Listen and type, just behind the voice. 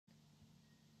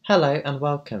Hello and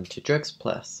welcome to Drugs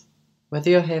Plus. Whether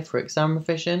you're here for exam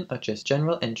revision or just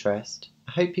general interest,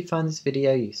 I hope you find this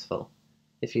video useful.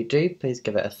 If you do, please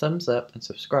give it a thumbs up and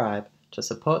subscribe to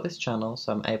support this channel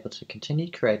so I'm able to continue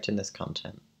creating this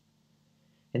content.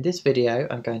 In this video,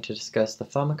 I'm going to discuss the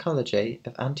pharmacology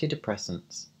of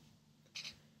antidepressants.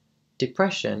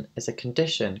 Depression is a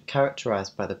condition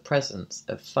characterized by the presence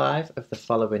of 5 of the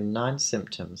following 9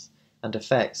 symptoms and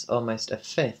affects almost a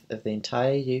fifth of the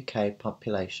entire UK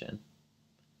population.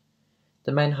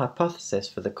 The main hypothesis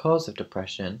for the cause of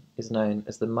depression is known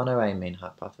as the monoamine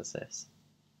hypothesis.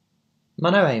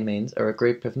 Monoamines are a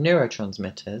group of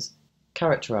neurotransmitters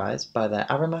characterized by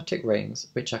their aromatic rings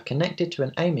which are connected to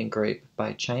an amine group by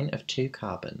a chain of 2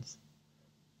 carbons.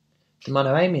 The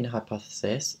monoamine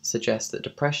hypothesis suggests that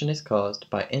depression is caused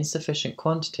by insufficient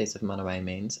quantities of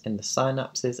monoamines in the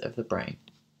synapses of the brain.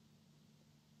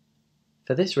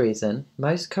 For this reason,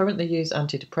 most currently used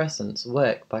antidepressants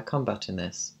work by combating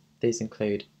this. These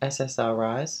include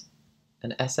SSRIs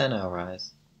and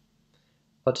SNRIs.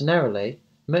 Ordinarily,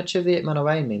 much of the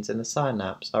monoamines in the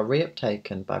synapse are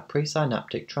reuptaken by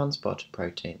presynaptic transporter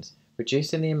proteins,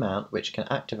 reducing the amount which can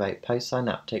activate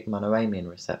postsynaptic monoamine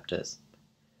receptors.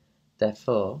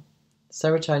 Therefore,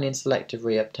 serotonin selective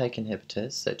reuptake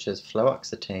inhibitors such as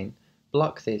fluoxetine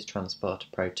block these transporter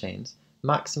proteins,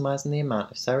 maximizing the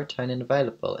amount of serotonin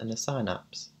available in the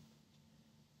synapse.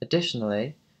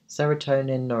 Additionally,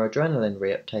 serotonin noradrenaline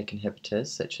reuptake inhibitors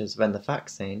such as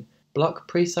venlafaxine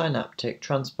block presynaptic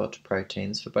transporter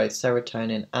proteins for both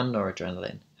serotonin and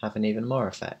noradrenaline, having even more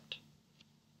effect.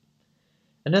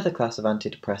 Another class of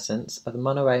antidepressants are the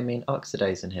monoamine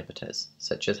oxidase inhibitors,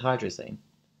 such as hydrazine.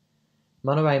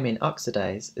 Monoamine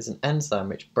oxidase is an enzyme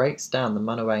which breaks down the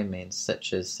monoamines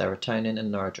such as serotonin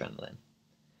and noradrenaline.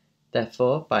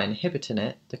 Therefore, by inhibiting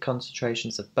it, the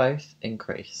concentrations of both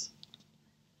increase.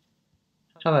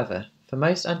 However, for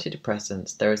most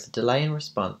antidepressants, there is a delay in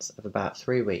response of about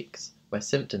 3 weeks, where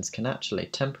symptoms can actually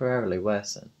temporarily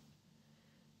worsen.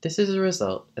 This is a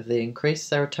result of the increased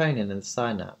serotonin in the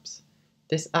synapse.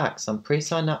 This acts on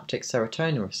presynaptic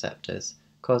serotonin receptors,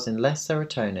 causing less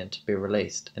serotonin to be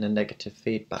released in a negative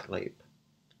feedback loop.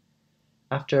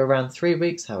 After around 3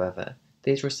 weeks, however,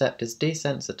 these receptors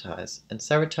desensitize and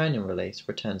serotonin release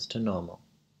returns to normal.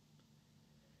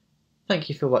 Thank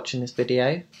you for watching this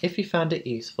video. If you found it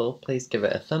useful, please give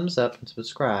it a thumbs up and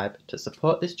subscribe to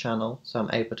support this channel so I'm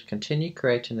able to continue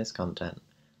creating this content.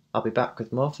 I'll be back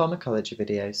with more pharmacology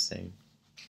videos soon.